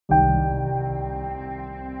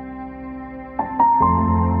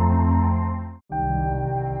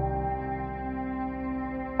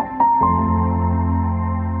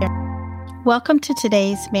Welcome to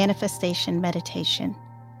today's Manifestation Meditation.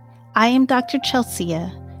 I am Dr. Chelsea,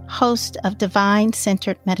 host of Divine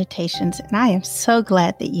Centered Meditations, and I am so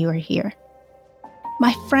glad that you are here.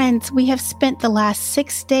 My friends, we have spent the last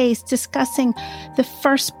 6 days discussing the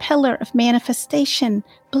first pillar of manifestation,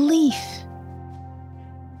 belief.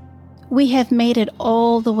 We have made it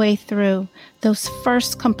all the way through those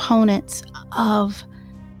first components of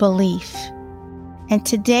belief. And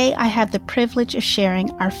today I have the privilege of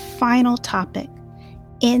sharing our final topic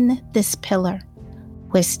in this pillar,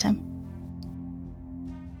 wisdom.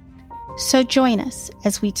 So join us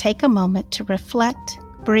as we take a moment to reflect,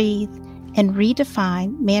 breathe, and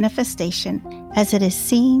redefine manifestation as it is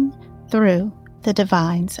seen through the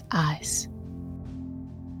divine's eyes.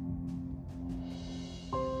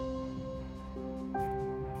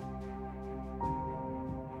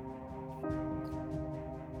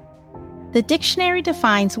 The dictionary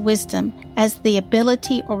defines wisdom as the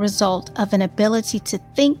ability or result of an ability to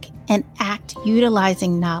think and act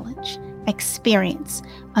utilizing knowledge, experience,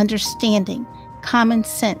 understanding, common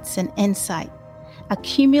sense, and insight,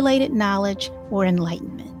 accumulated knowledge, or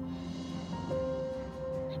enlightenment.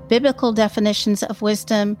 Biblical definitions of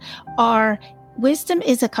wisdom are: wisdom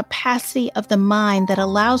is a capacity of the mind that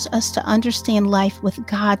allows us to understand life with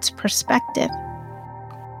God's perspective.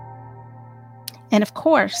 And of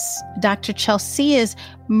course, Dr. Chelsea's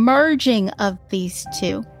merging of these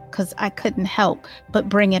two, because I couldn't help but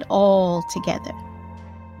bring it all together.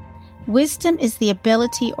 Wisdom is the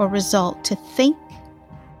ability or result to think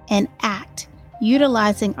and act,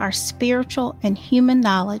 utilizing our spiritual and human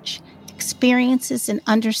knowledge, experiences and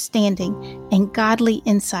understanding, and godly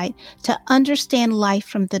insight to understand life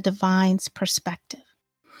from the divine's perspective.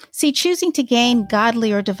 See, choosing to gain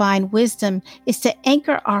godly or divine wisdom is to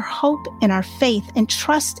anchor our hope in our faith and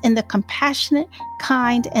trust in the compassionate,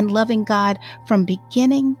 kind, and loving God from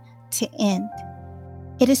beginning to end.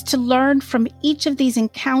 It is to learn from each of these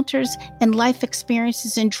encounters and life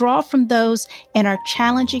experiences and draw from those in our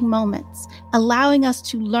challenging moments, allowing us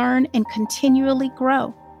to learn and continually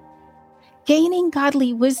grow. Gaining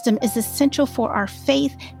godly wisdom is essential for our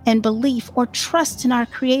faith and belief or trust in our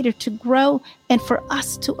Creator to grow and for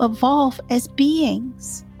us to evolve as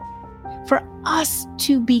beings. For us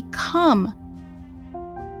to become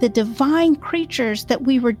the divine creatures that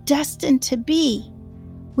we were destined to be,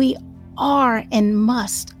 we are and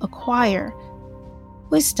must acquire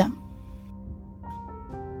wisdom.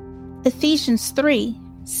 Ephesians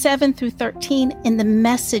 3:7-13 in the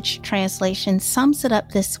Message translation sums it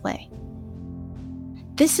up this way.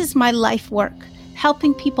 This is my life work,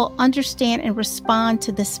 helping people understand and respond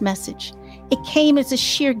to this message. It came as a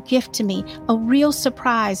sheer gift to me, a real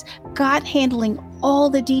surprise, God handling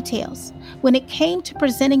all the details. When it came to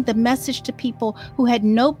presenting the message to people who had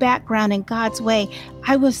no background in God's way,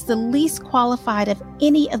 I was the least qualified of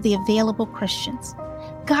any of the available Christians.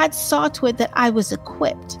 God saw to it that I was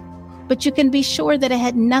equipped, but you can be sure that it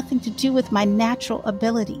had nothing to do with my natural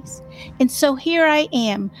abilities. And so here I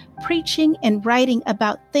am, preaching and writing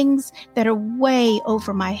about things that are way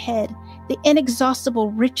over my head, the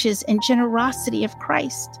inexhaustible riches and generosity of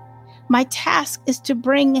Christ. My task is to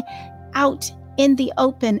bring out in the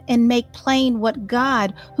open and make plain what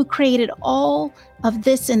God, who created all of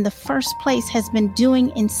this in the first place, has been doing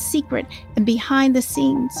in secret and behind the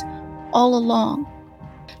scenes all along.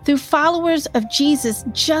 Through followers of Jesus,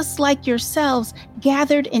 just like yourselves,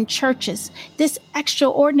 gathered in churches, this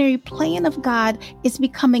extraordinary plan of God is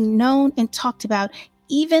becoming known and talked about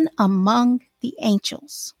even among the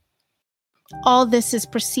angels. All this is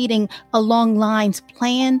proceeding along lines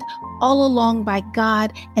planned all along by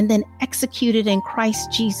God and then executed in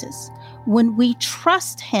Christ Jesus. When we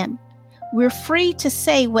trust Him, we're free to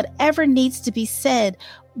say whatever needs to be said,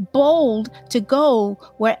 bold to go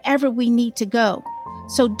wherever we need to go.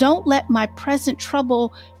 So don't let my present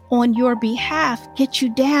trouble on your behalf get you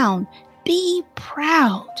down. Be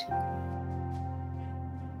proud.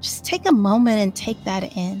 Just take a moment and take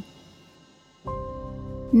that in.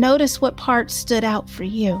 Notice what part stood out for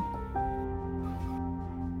you.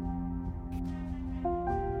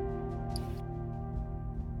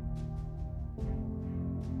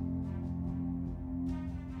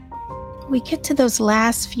 We get to those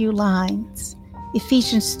last few lines.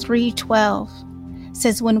 Ephesians 3:12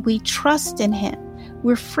 says, when we trust in Him,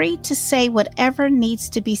 we're free to say whatever needs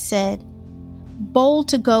to be said, bold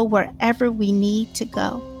to go wherever we need to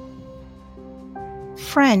go.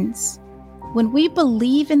 Friends, when we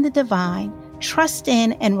believe in the divine, trust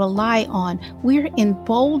in and rely on, we're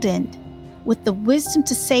emboldened with the wisdom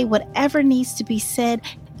to say whatever needs to be said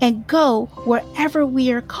and go wherever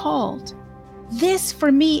we are called. This, for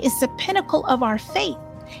me, is the pinnacle of our faith.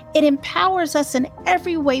 It empowers us in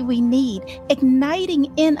every way we need,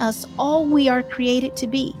 igniting in us all we are created to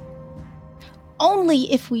be.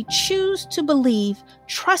 Only if we choose to believe,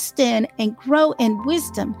 trust in, and grow in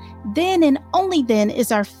wisdom, then and only then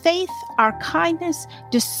is our faith, our kindness,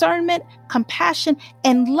 discernment, compassion,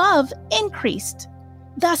 and love increased.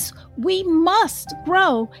 Thus, we must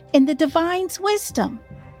grow in the divine's wisdom.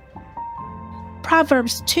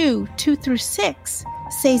 Proverbs 2:2-6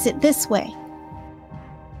 says it this way: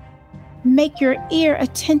 Make your ear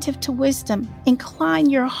attentive to wisdom, incline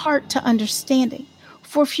your heart to understanding.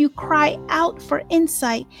 For if you cry out for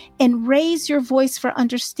insight and raise your voice for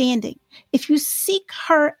understanding, if you seek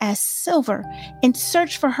her as silver and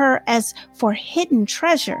search for her as for hidden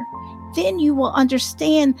treasure, then you will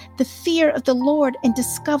understand the fear of the Lord and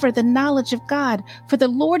discover the knowledge of God. For the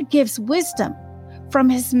Lord gives wisdom. From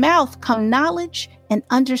his mouth come knowledge and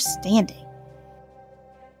understanding.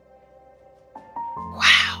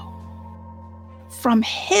 Wow. From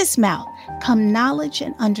his mouth come knowledge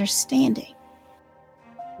and understanding.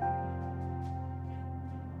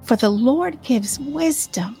 For the Lord gives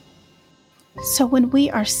wisdom. So when we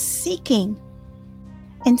are seeking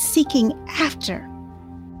after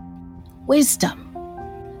wisdom,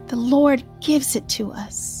 the Lord gives it to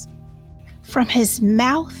us. From his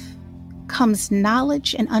mouth comes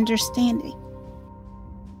knowledge and understanding.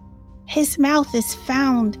 His mouth is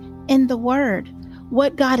found in the word.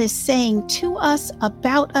 What God is saying to us,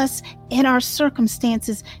 about us, in our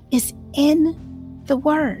circumstances is in the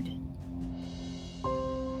word.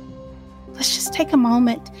 Let's just take a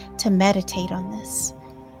moment to meditate on this.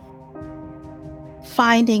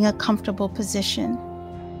 Finding a comfortable position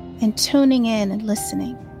and tuning in and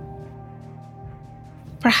listening.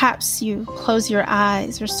 Perhaps you close your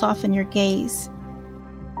eyes or soften your gaze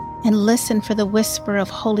and listen for the whisper of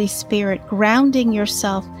Holy Spirit, grounding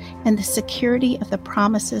yourself in the security of the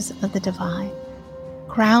promises of the divine.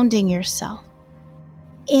 Grounding yourself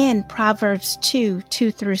in Proverbs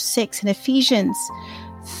 2:2-6, and Ephesians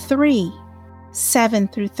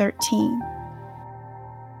 3:7-13.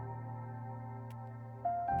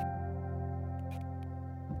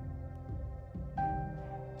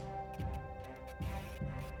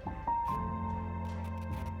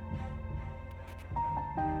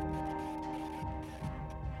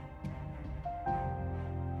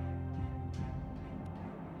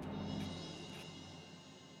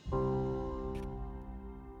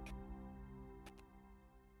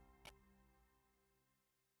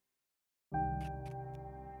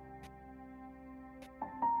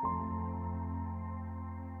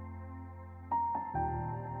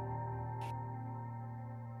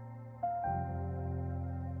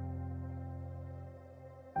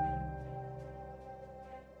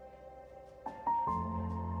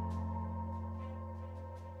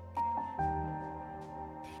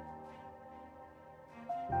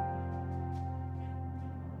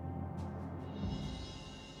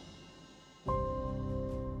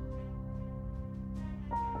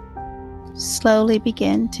 Slowly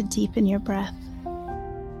begin to deepen your breath.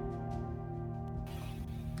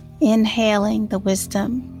 Inhaling the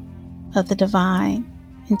wisdom of the divine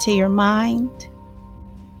into your mind,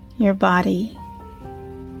 your body,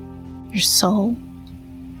 your soul.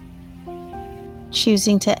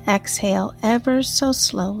 Choosing to exhale ever so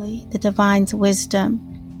slowly the divine's wisdom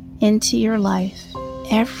into your life,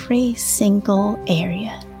 every single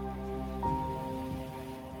area.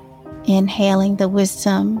 Inhaling the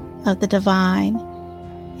wisdom of the divine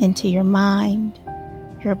into your mind,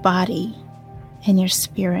 your body, and your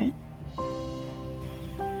spirit.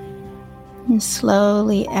 And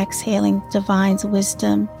slowly exhaling the divine's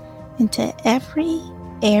wisdom into every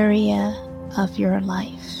area of your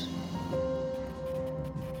life.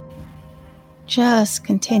 Just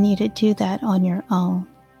continue to do that on your own.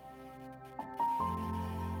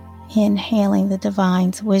 Inhaling the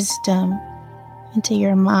divine's wisdom into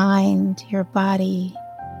your mind, your body,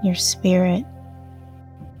 your spirit,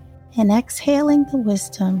 and exhaling the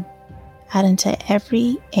wisdom out into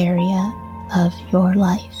every area of your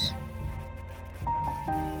life.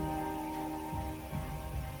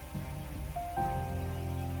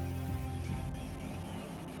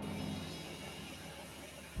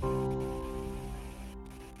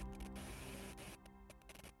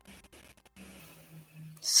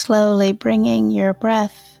 Slowly bringing your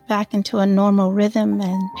breath back into a normal rhythm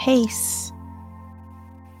and pace.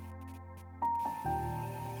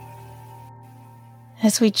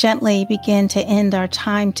 As we gently begin to end our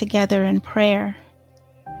time together in prayer.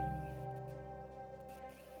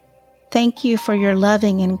 Thank you for your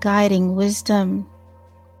loving and guiding wisdom,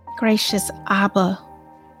 gracious Abba,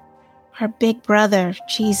 our big brother,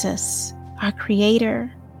 Jesus, our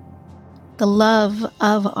Creator, the love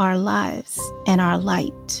of our lives and our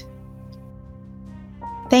light.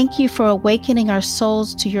 Thank you for awakening our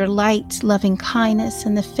souls to your light, loving kindness,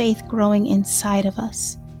 and the faith growing inside of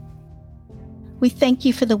us. We thank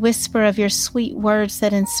you for the whisper of your sweet words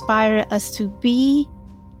that inspire us to be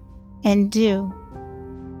and do.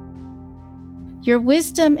 Your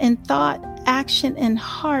wisdom in thought, action, and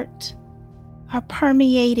heart are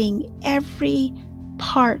permeating every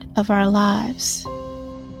part of our lives.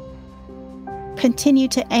 Continue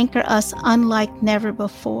to anchor us unlike never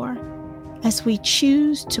before as we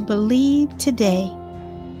choose to believe today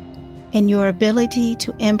in your ability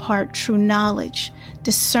to impart true knowledge,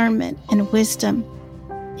 discernment, and wisdom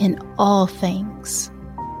in all things.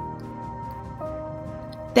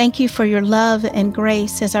 Thank you for your love and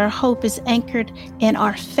grace as our hope is anchored in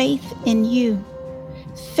our faith in you.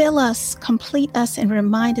 Fill us, complete us, and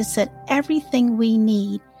remind us that everything we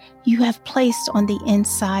need you have placed on the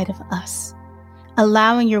inside of us,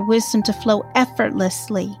 allowing your wisdom to flow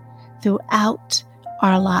effortlessly throughout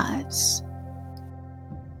our lives.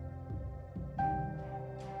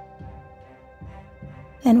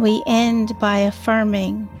 And we end by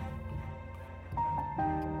affirming,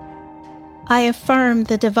 I affirm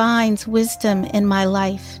the divine's wisdom in my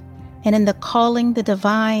life and in the calling the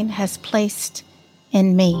divine has placed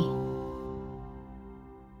in me.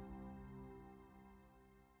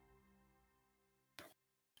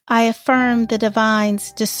 I affirm the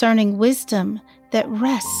divine's discerning wisdom that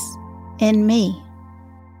rests in me.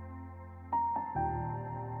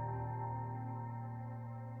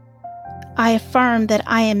 I affirm that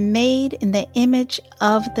I am made in the image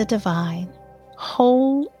of the divine,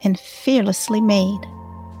 whole and fearlessly made.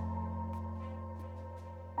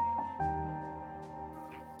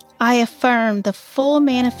 I affirm the full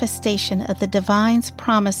manifestation of the divine's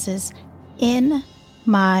promises in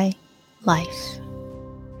my life.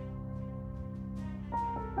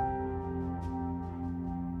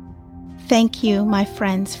 Thank you, my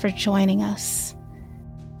friends, for joining us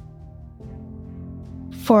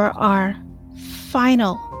for our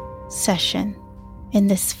final session in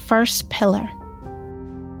this first pillar,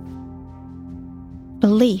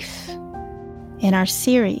 belief, in our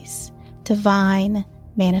series, Divine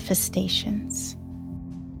Manifestations.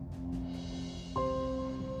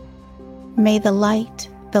 May the light,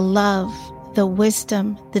 the love, the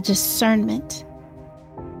wisdom, the discernment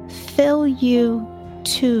fill you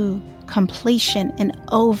to completion and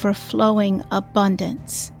overflowing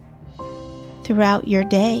abundance throughout your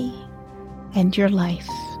day and your life.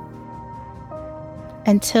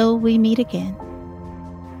 Until we meet again,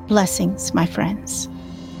 blessings, my friends.